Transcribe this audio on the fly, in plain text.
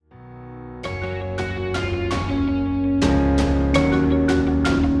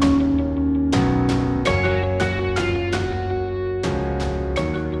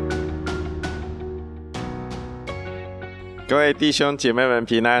各位弟兄姐妹们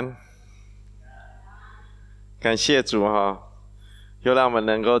平安，感谢主又让我们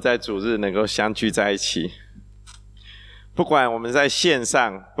能够在主日能够相聚在一起。不管我们在线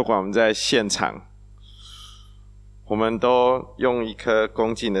上，不管我们在现场，我们都用一颗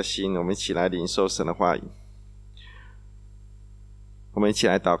恭敬的心，我们一起来领受神的话语。我们一起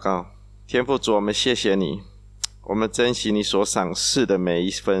来祷告。天父主，我们谢谢你，我们珍惜你所赏赐的每一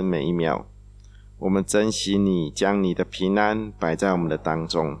分每一秒，我们珍惜你将你的平安摆在我们的当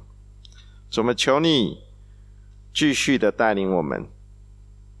中。主，我们求你继续的带领我们。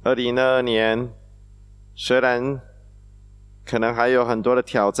2022年虽然可能还有很多的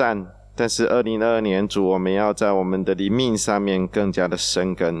挑战，但是2022年主，我们要在我们的灵命上面更加的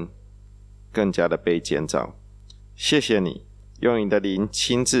生根，更加的被建造。谢谢你用你的灵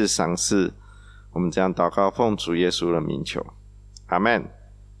亲自赏赐，我们这样祷告，奉主耶稣的名求，阿们。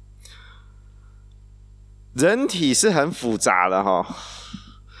人体是很复杂的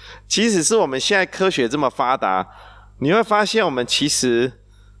即使是我们现在科学这么发达，你会发现我们其实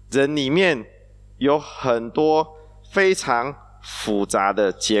人里面有很多非常复杂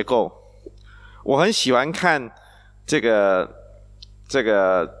的结构。我很喜欢看这个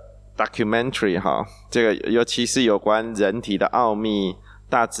documentary 这个尤其是有关人体的奥秘、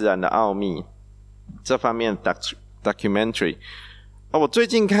大自然的奥秘这方面的 documentary。我最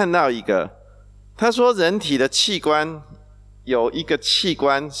近看到一个，他说人体的器官有一个器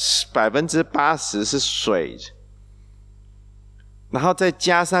官 80% 是水，然后再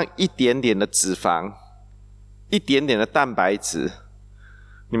加上一点点的脂肪，一点点的蛋白质，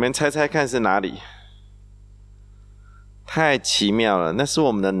你们猜猜看是哪里？太奇妙了，那是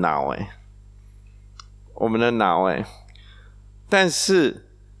我们的脑我们的脑但是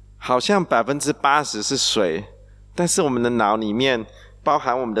好像 80% 是水，但是我们的脑里面包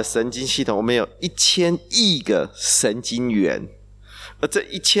含我们的神经系统，我们有1000亿个神经元，而这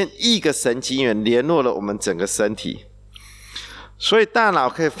1000亿个神经元联络了我们整个身体，所以大脑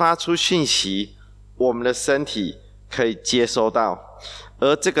可以发出讯息，我们的身体可以接收到，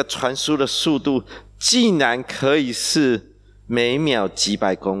而这个传输的速度竟然可以是每秒几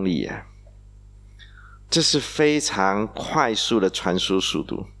百公里这是非常快速的传输速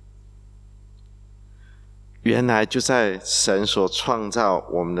度。原来就在神所创造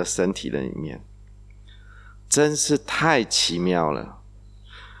我们的身体的里面，真是太奇妙了。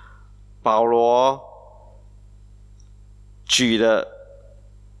保罗举了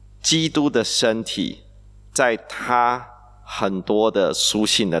基督的身体在他很多的书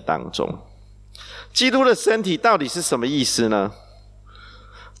信的当中。基督的身体到底是什么意思呢？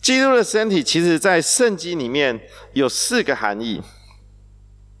基督的身体其实在圣经里面有4个含义。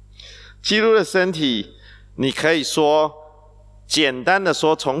基督的身体你可以说，简单的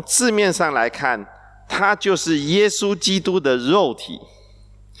说，从字面上来看，它就是耶稣基督的肉体。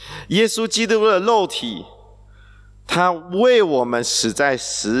耶稣基督的肉体，他为我们死在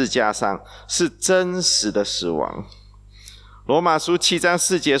十字架上，是真实的死亡。罗马书7章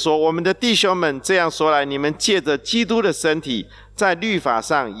4节说，我们的弟兄们，这样说来，你们借着基督的身体，在律法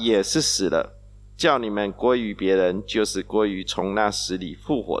上也是死了，叫你们归于别人，就是归于从那死里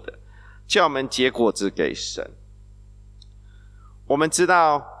复活的，叫我们结果子给神。我们知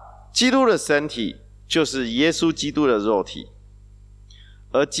道基督的身体就是耶稣基督的肉体，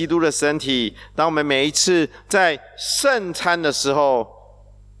而基督的身体，当我们每一次在圣餐的时候，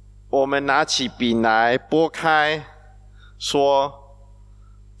我们拿起饼来拨开，说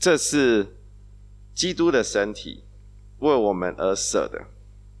这是基督的身体为我们而舍的。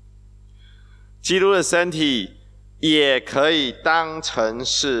基督的身体也可以当成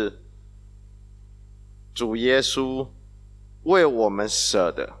是主耶稣为我们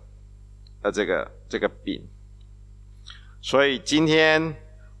舍的这个饼。所以今天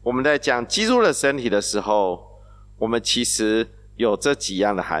我们在讲基督的身体的时候，我们其实有这几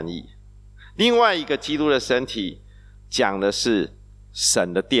样的含义。另外一个基督的身体讲的是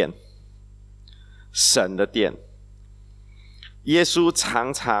神的殿，神的殿。耶稣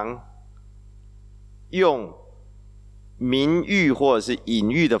常常用明喻或者是隐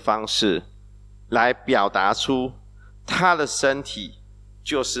喻的方式来表达出他的身体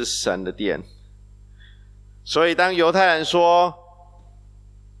就是神的殿。所以当犹太人说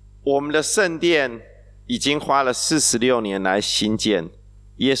我们的圣殿已经花了46年来兴建，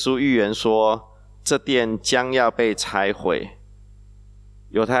耶稣预言说这殿将要被拆毁，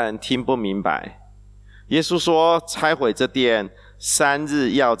犹太人听不明白。耶稣说拆毁这殿3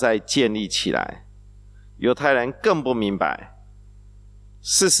日要再建立起来，犹太人更不明白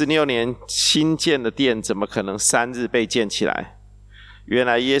，46年新建的殿怎么可能3日被建起来？原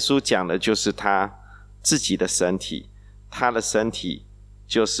来耶稣讲的就是他自己的身体，他的身体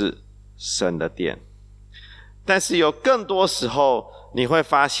就是神的殿。但是有更多时候你会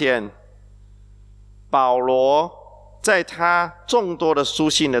发现，保罗在他众多的书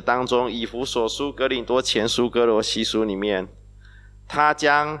信的当中，以弗所书、哥林多前书、哥罗西书里面，他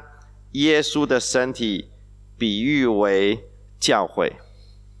将耶稣的身体比喻为教会。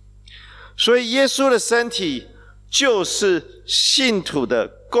所以耶稣的身体就是信徒的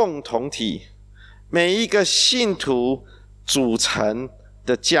共同体，每一个信徒组成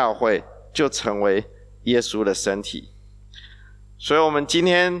的教会就成为耶稣的身体。所以我们今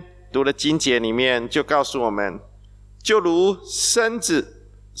天读的经节里面就告诉我们，就如身子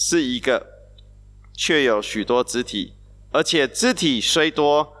是一个，却有许多肢体，而且肢体虽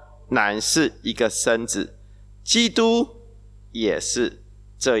多，乃是一个身子，基督也是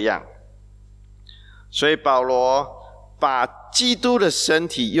这样。所以保罗把基督的身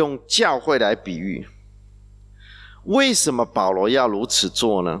体用教会来比喻。为什么保罗要如此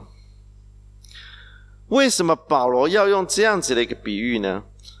做呢？为什么保罗要用这样子的一个比喻呢？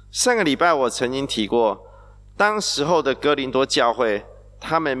上个礼拜我曾经提过，当时候的哥林多教会，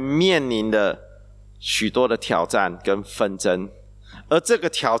他们面临了许多的挑战跟纷争，而这个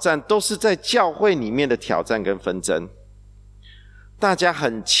挑战都是在教会里面的挑战跟纷争。大家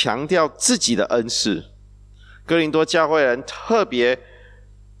很强调自己的恩赐，哥林多教会人特别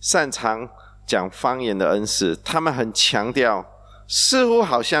擅长讲方言的恩赐，他们很强调，似乎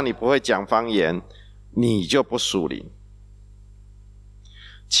好像你不会讲方言，你就不属灵。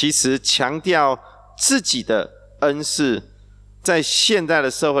其实强调自己的恩赐，在现代的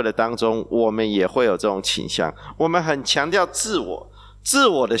社会的当中，我们也会有这种倾向。我们很强调自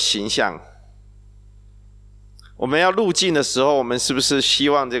我的形象。我们要入镜的时候，我们是不是希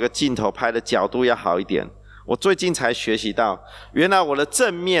望这个镜头拍的角度要好一点？我最近才学习到，原来我的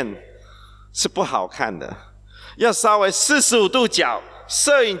正面是不好看的，要稍微45度角，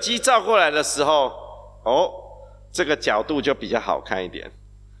摄影机照过来的时候，这个角度就比较好看一点。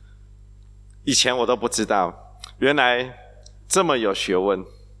以前我都不知道，原来这么有学问。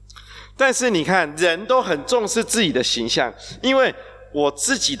但是你看，人都很重视自己的形象，因为我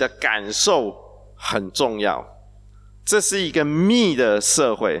自己的感受很重要。这是一个密的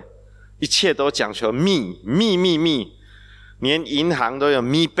社会，一切都讲求密，连银行都有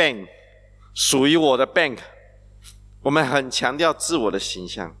me bank， 属于我的 bank。我们很强调自我的形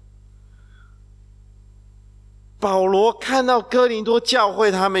象。保罗看到哥林多教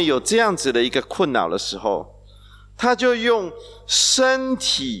会他们有这样子的一个困扰的时候，他就用身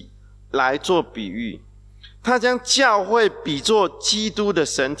体来做比喻。他将教会比作基督的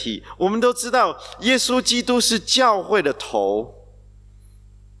身体。我们都知道耶稣基督是教会的头，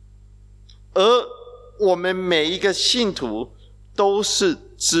而我们每一个信徒都是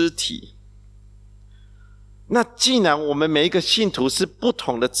肢体。那既然我们每一个信徒是不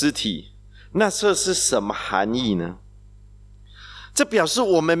同的肢体，那这是什么含义呢？这表示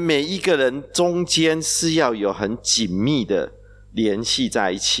我们每一个人中间是要有很紧密的联系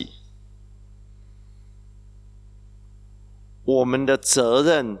在一起。我们的责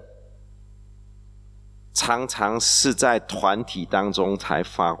任常常是在团体当中才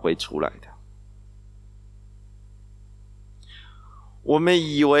发挥出来的。我们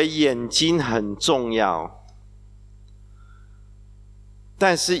以为眼睛很重要，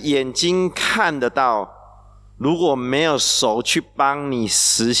但是眼睛看得到，如果没有手去帮你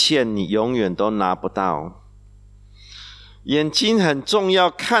实现，你永远都拿不到。眼睛很重要，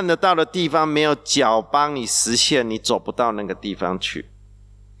看得到的地方没有脚帮你实现，你走不到那个地方去。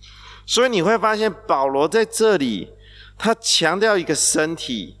所以你会发现保罗在这里，他强调一个身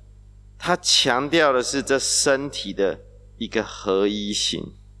体，他强调的是这身体的一个合一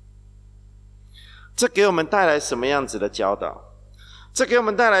性。这给我们带来什么样子的教导？这给我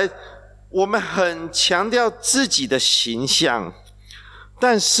们带来，我们很强调自己的形象，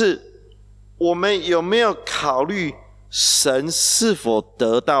但是我们有没有考虑神是否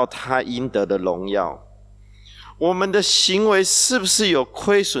得到他应得的荣耀？我们的行为是不是有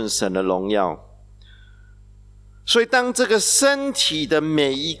亏损神的荣耀？所以当这个身体的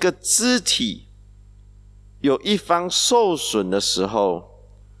每一个肢体有一方受损的时候，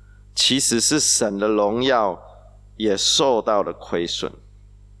其实是神的荣耀也受到了亏损。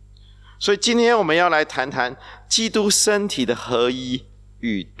所以今天我们要来谈谈基督身体的合一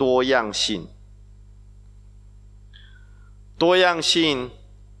与多样性。多样性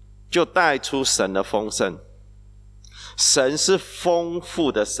就带出神的丰盛。神是丰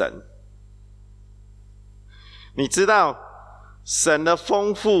富的神。你知道神的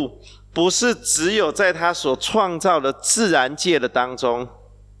丰富不是只有在他所创造的自然界的当中，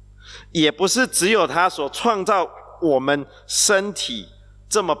也不是只有他所创造我们身体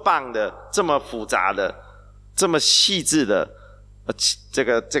这么棒的、这么复杂的、这么细致的这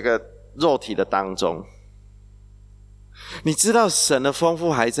个肉体的当中。你知道神的丰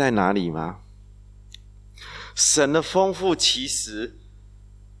富还在哪里吗？神的丰富其实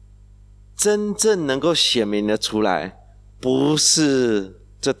真正能够显明的出来，不是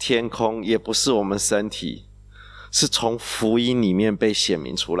这天空，也不是我们身体，是从福音里面被显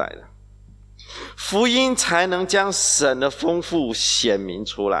明出来的。福音才能将神的丰富显明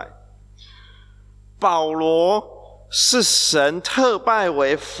出来。保罗是神特拜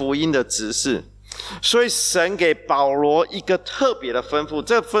为福音的执事，所以神给保罗一个特别的吩咐。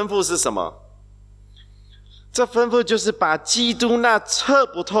这吩咐是什么？这吩咐就是把基督那测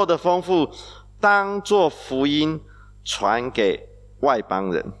不透的丰富当作福音传给外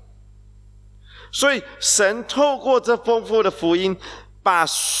邦人。所以神透过这丰富的福音，把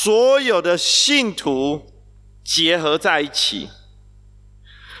所有的信徒结合在一起。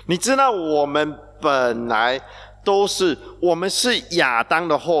你知道我们本来我们是亚当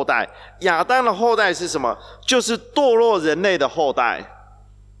的后代。亚当的后代是什么？就是堕落人类的后代。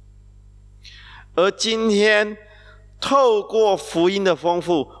而今天透过福音的丰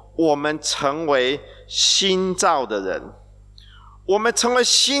富，我们成为新造的人。我们成为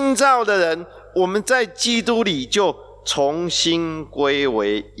新造的人，我们在基督里就重新归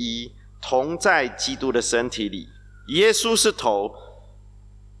为一，同在基督的身体里。耶稣是头，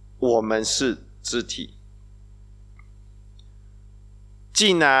我们是肢体。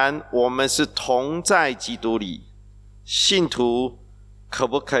既然我们是同在基督里，信徒可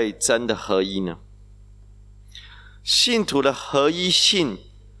不可以真的合一呢？信徒的合一性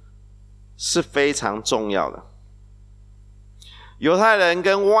是非常重要的。犹太人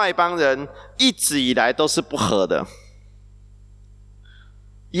跟外邦人一直以来都是不合的。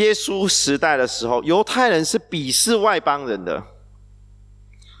耶稣时代的时候，犹太人是鄙视外邦人的，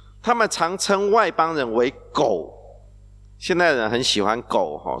他们常称外邦人为狗。现代人很喜欢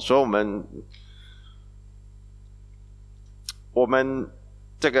狗，所以我们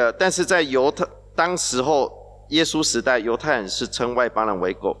这个，但是在当时候耶稣时代，犹太人是称外邦人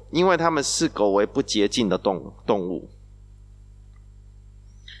为狗，因为他们视狗为不洁净的动物。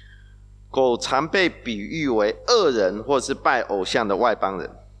狗常被比喻为恶人或是拜偶像的外邦人。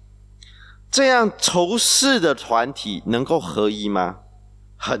这样仇视的团体能够合一吗？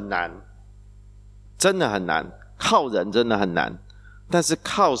很难，真的很难。靠人真的很难，但是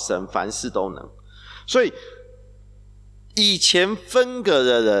靠神凡事都能。所以以前分隔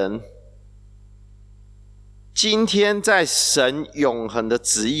的人，今天在神永恒的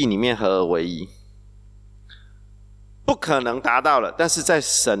旨意里面合而为一。不可能达到了，但是在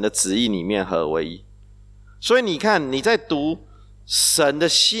神的旨意里面合而为一。所以你看，你在读神的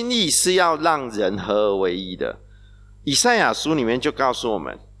心意是要让人合而为一的。以赛亚书里面就告诉我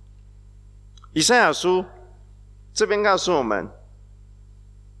们，以赛亚书这边告诉我们，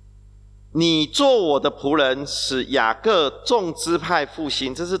你做我的仆人，使雅各众支派复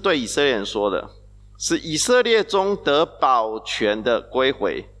兴。这是对以色列人说的，使以色列中得保全的归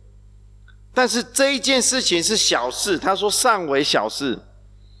回。但是这一件事情是小事，他说尚为小事，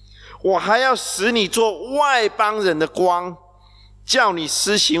我还要使你做外邦人的光，叫你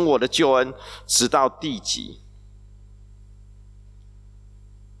施行我的救恩，直到地极。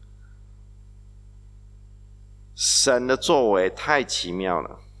神的作为太奇妙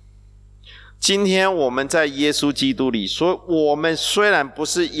了。今天我们在耶稣基督里说，我们虽然不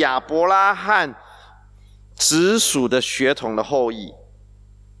是亚伯拉罕直属的血统的后裔，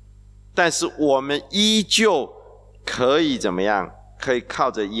但是我们依旧可以怎么样？可以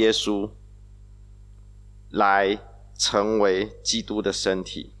靠着耶稣来成为基督的身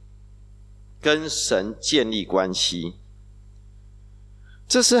体，跟神建立关系。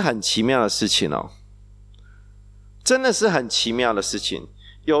这是很奇妙的事情哦，真的是很奇妙的事情。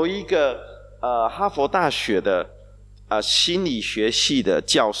有一个哈佛大学的心理学系的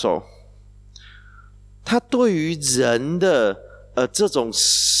教授，他对于人的这种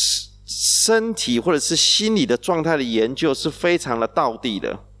身体或者是心理的状态的研究是非常的道地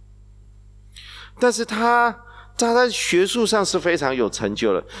的，但是他在学术上是非常有成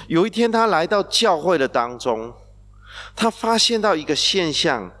就的。有一天他来到教会的当中，他发现到一个现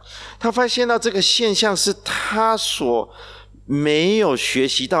象，他发现到这个现象是他所没有学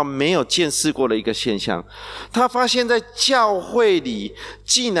习到、没有见识过的一个现象。他发现在教会里，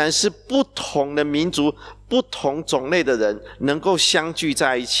竟然是不同的民族、不同种类的人能够相聚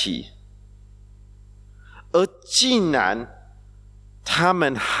在一起，而竟然他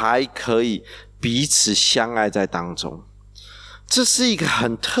们还可以彼此相爱在当中。这是一个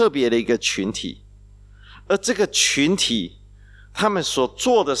很特别的一个群体。而这个群体他们所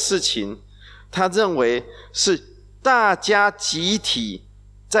做的事情，他认为是大家集体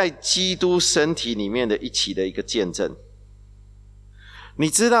在基督身体里面的一起的一个见证。你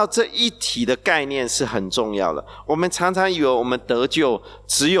知道这一体的概念是很重要的。我们常常以为我们得救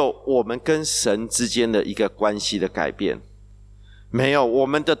只有我们跟神之间的一个关系的改变，没有，我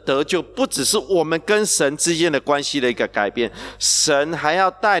们的得救不只是我们跟神之间的关系的一个改变，神还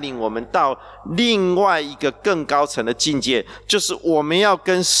要带领我们到另外一个更高层的境界，就是我们要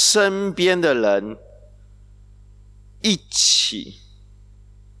跟身边的人一起，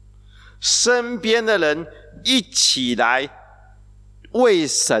身边的人一起来为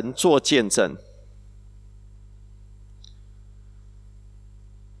神做见证。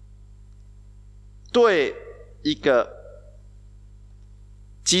对一个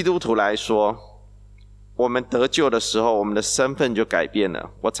基督徒来说，我们得救的时候，我们的身份就改变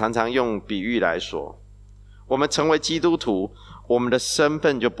了。我常常用比喻来说，我们成为基督徒，我们的身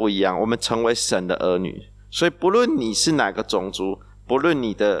份就不一样，我们成为神的儿女。所以不论你是哪个种族，不论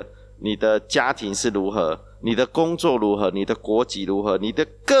你的家庭是如何，你的工作如何，你的国籍如何，你的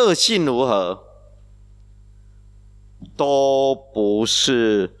个性如何，都不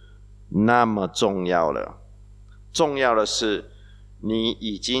是那么重要了。重要的是你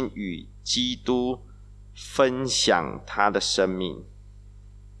已经与基督分享他的生命。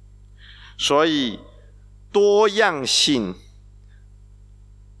所以多样性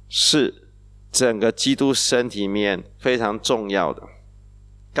是整个基督身体里面非常重要的。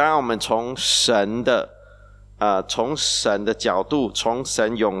刚刚我们从神的角度，从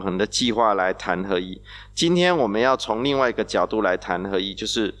神永恒的计划来谈合一。今天我们要从另外一个角度来谈合一，就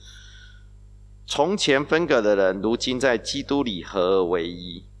是从前分隔的人，如今在基督里合而为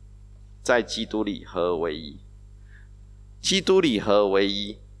一。在基督里合而为一。基督里合而为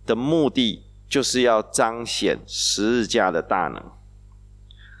一的目的，就是要彰显十字架的大能。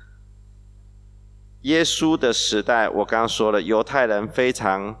耶稣的时代，我刚刚说了，犹太人非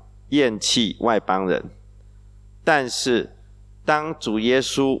常厌弃外邦人，但是当主耶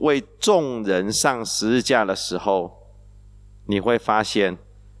稣为众人上十字架的时候，你会发现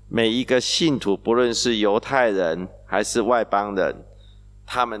每一个信徒，不论是犹太人还是外邦人，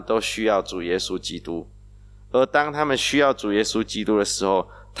他们都需要主耶稣基督。而当他们需要主耶稣基督的时候，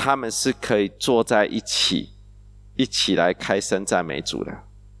他们是可以坐在一起来开声赞美主的。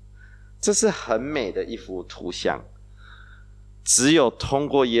这是很美的一幅图像，只有通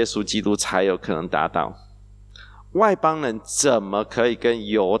过耶稣基督才有可能达到。外邦人怎么可以跟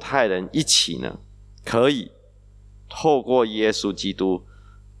犹太人一起呢？可以，透过耶稣基督，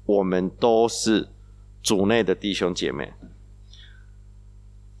我们都是主内的弟兄姐妹。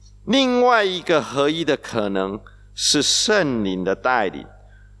另外一个合一的可能是圣灵的带领，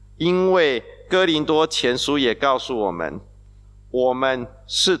因为哥林多前书也告诉我们，我们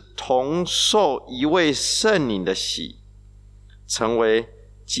是同受一位圣灵的洗，成为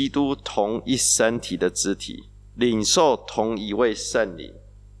基督同一身体的肢体，领受同一位圣灵。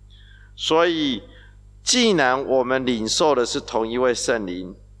所以既然我们领受的是同一位圣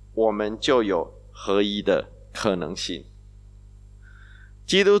灵，我们就有合一的可能性。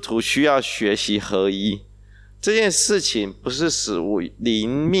基督徒需要学习合一，这件事情不是属于灵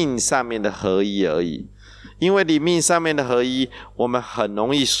命上面的合一而已。因为灵命上面的合一，我们很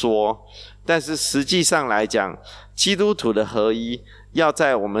容易说，但是实际上来讲，基督徒的合一要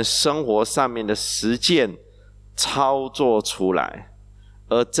在我们生活上面的实践操作出来，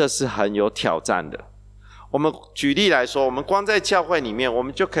而这是很有挑战的。我们举例来说，我们光在教会里面，我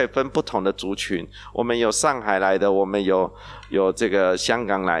们就可以分不同的族群。我们有上海来的，我们有这个香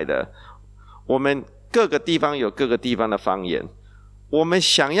港来的，我们各个地方有各个地方的方言。我们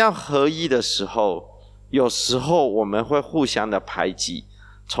想要合一的时候，有时候我们会互相的排挤，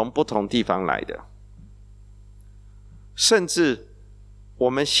从不同地方来的。甚至我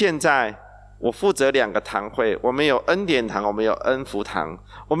们现在，我负责2个堂会，我们有恩典堂，我们有恩福堂。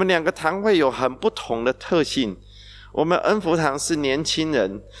我们2个堂会有很不同的特性。我们恩福堂是年轻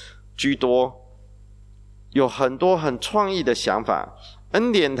人居多，有很多很创意的想法。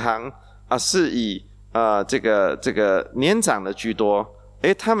恩典堂是以这个年长的居多。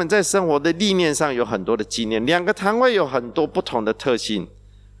他们在生活的理念上有很多的经验。2个堂会有很多不同的特性，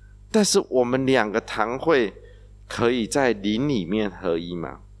但是我们2个堂会可以在灵里面合一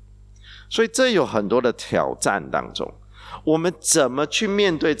吗？所以这有很多的挑战当中，我们怎么去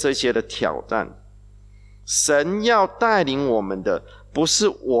面对这些的挑战？神要带领我们的，不是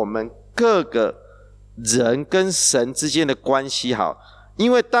我们各个人跟神之间的关系好，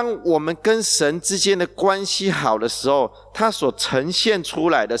因为当我们跟神之间的关系好的时候，它所呈现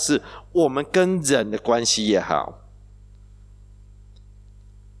出来的是我们跟人的关系也好，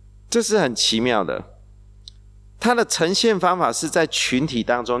这是很奇妙的。它的呈现方法是在群体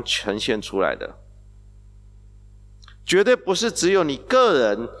当中呈现出来的，绝对不是只有你个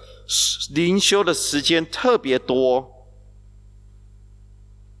人灵修的时间特别多，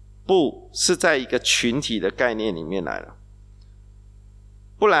不是在一个群体的概念里面来了。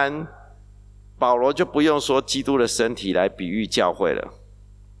不然保罗就不用说基督的身体来比喻教会了。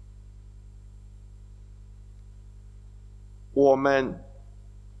我们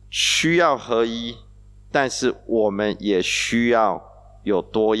需要合一，但是我们也需要有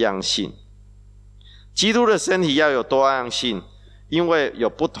多样性。基督的身体要有多样性，因为有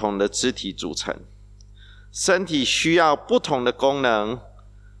不同的肢体组成，身体需要不同的功能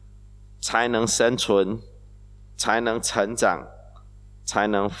才能生存，才能成长，才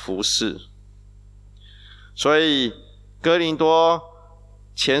能服侍。所以哥林多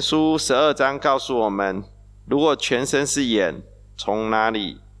前书12章告诉我们，如果全身是眼，从哪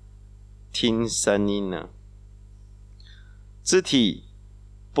里听声音呢？肢体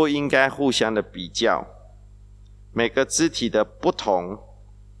不应该互相的比较，每个肢体的不同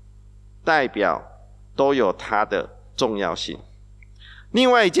代表都有它的重要性。另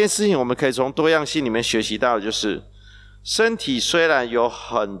外一件事情我们可以从多样性里面学习到的就是，身体虽然有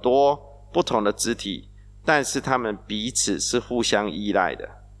很多不同的肢体，但是他们彼此是互相依赖的。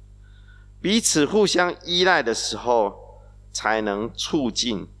彼此互相依赖的时候，才能促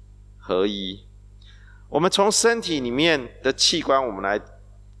进合一。我们从身体里面的器官我们来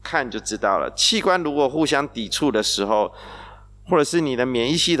看就知道了，器官如果互相抵触的时候，或者是你的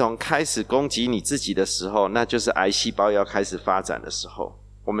免疫系统开始攻击你自己的时候，那就是癌细胞要开始发展的时候，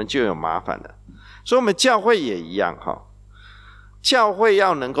我们就有麻烦了。所以我们教会也一样，教会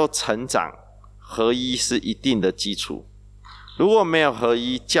要能够成长，合一是一定的基础。如果没有合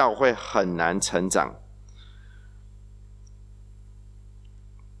一，教会很难成长。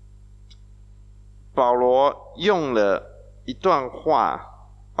保罗用了一段话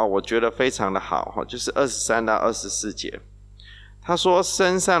我觉得非常的好，就是23到24节。他说，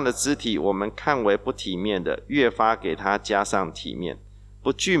身上的肢体我们看为不体面的，越发给它加上体面；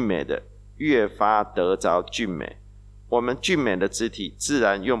不俊美的，越发得着俊美。我们俊美的肢体自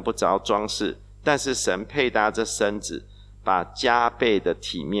然用不着装饰，但是神配搭这身子，把加倍的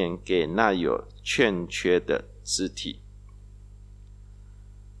体面给那有欠缺的肢体。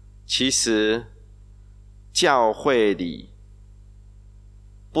其实教会里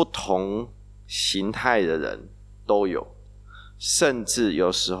不同形态的人都有，甚至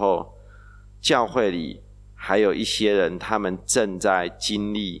有时候教会里还有一些人，他们正在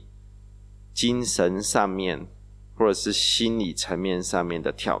经历精神上面或者是心理层面上面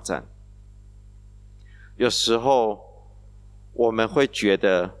的挑战。有时候我们会觉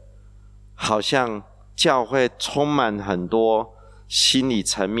得好像教会充满很多心理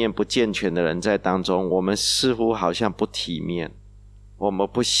层面不健全的人在当中，我们似乎好像不体面，我们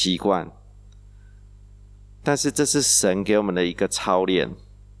不习惯。但是这是神给我们的一个操练。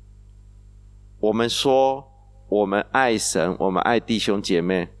我们说我们爱神，我们爱弟兄姐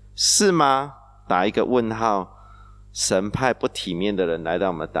妹，是吗？打一个问号。神派不体面的人来到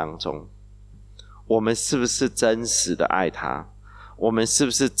我们当中，我们是不是真实的爱他？我们是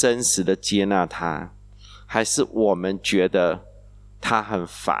不是真实的接纳他？还是我们觉得他很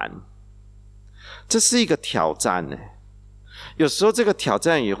烦？这是一个挑战呢。有时候这个挑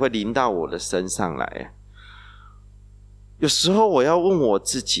战也会临到我的身上来。有时候我要问我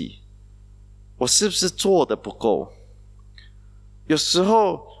自己，我是不是做得不够？有时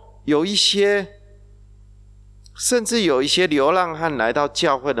候有一些，甚至有一些流浪汉来到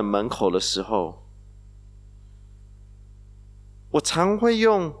教会的门口的时候，我常会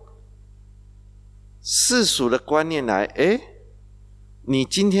用世俗的观念来，你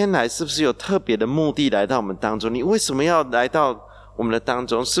今天来是不是有特别的目的来到我们当中？你为什么要来到我们的当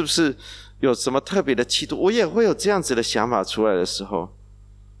中？是不是有什么特别的企图？我也会有这样子的想法出来的时候。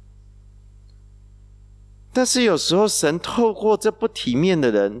但是有时候神透过这不体面的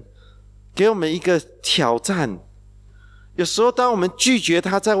人给我们一个挑战。有时候当我们拒绝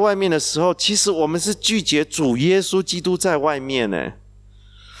他在外面的时候，其实我们是拒绝主耶稣基督在外面呢。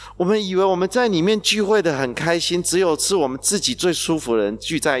我们以为我们在里面聚会的很开心，只有是我们自己最舒服的人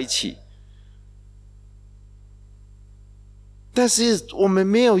聚在一起，但是我们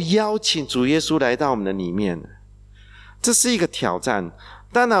没有邀请主耶稣来到我们的里面，这是一个挑战。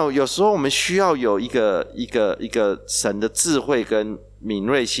当然有时候我们需要有一个神的智慧跟敏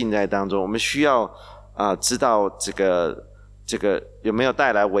锐性在当中，我们需要知道这个有没有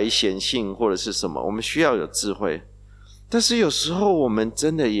带来危险性或者是什么，我们需要有智慧。但是有时候我们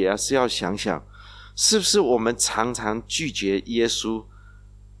真的也是要想想，是不是我们常常拒绝耶稣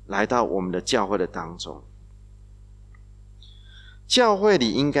来到我们的教会的当中。教会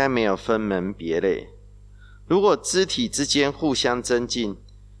里应该没有分门别类，如果肢体之间互相增进，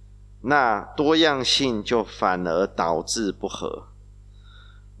那多样性就反而导致不和。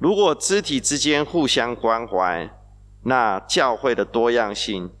如果肢体之间互相关怀，那教会的多样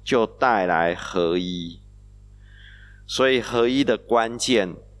性就带来合一。所以合一的关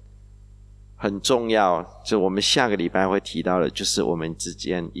键很重要，就我们下个礼拜会提到的，就是我们之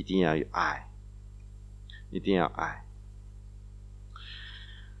间一定要有爱，一定要爱。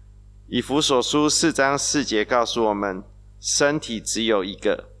以弗所书4章4节告诉我们，身体只有一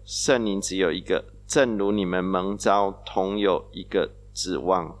个，圣灵只有一个，正如你们蒙召同有一个指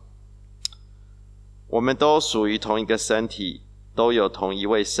望。我们都属于同一个身体，都有同一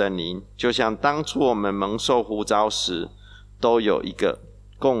位圣灵，就像当初我们蒙受呼召时，都有一个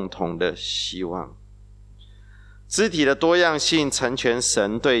共同的希望。肢体的多样性成全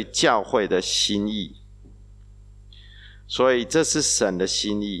神对教会的心意，所以这是神的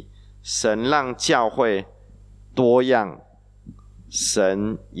心意。神让教会多样，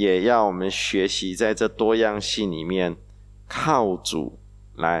神也要我们学习在这多样性里面靠主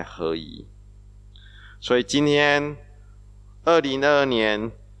来合一。所以今天2022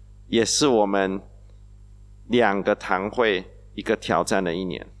年也是我们2个堂会一个挑战的一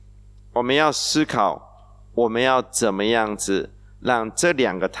年，我们要思考我们要怎么样子让这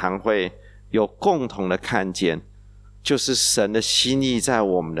2个堂会有共同的看见，就是神的心意在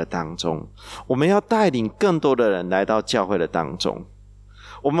我们的当中。我们要带领更多的人来到教会的当中，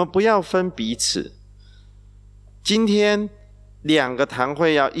我们不要分彼此。今天2个堂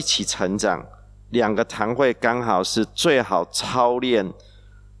会要一起成长，2个堂会刚好是最好操练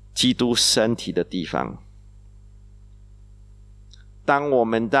基督身体的地方。当我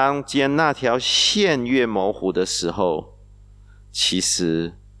们当间那条线越模糊的时候，其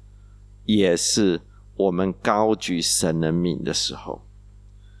实也是我们高举神的名的时候。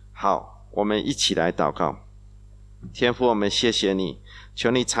好，我们一起来祷告。天父，我们谢谢你，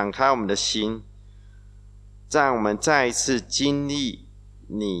求你敞开我们的心，让我们再一次经历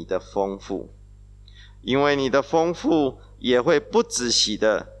你的丰富，因为你的丰富也会不止息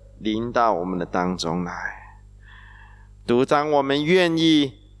的临到我们的当中来。当我们愿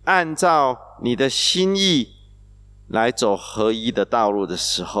意按照你的心意来走合一的道路的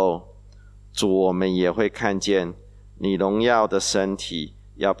时候，主，我们也会看见你荣耀的身体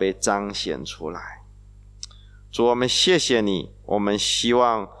要被彰显出来。主，我们谢谢你，我们希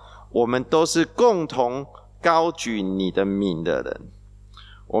望我们都是共同高举你的名的人。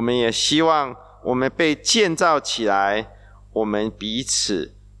我们也希望我们被建造起来，我们彼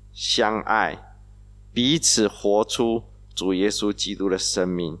此相爱，彼此活出主耶稣基督的生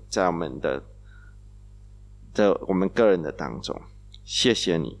命在我们我们个人的当中。谢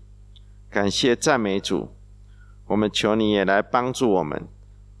谢你，感谢赞美主。我们求你也来帮助我们，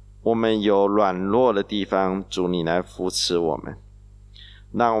我们有软弱的地方，主你来扶持我们，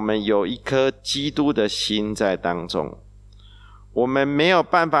让我们有一颗基督的心在当中。我们没有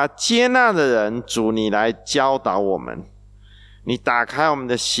办法接纳的人，主你来教导我们，你打开我们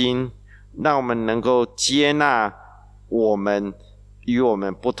的心，让我们能够接纳我们与我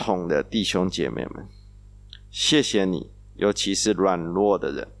们不同的弟兄姐妹们。谢谢你，尤其是软弱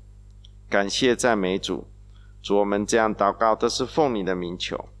的人。感谢赞美主。主，我们这样祷告都是奉你的名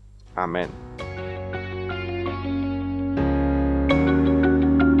求，阿们。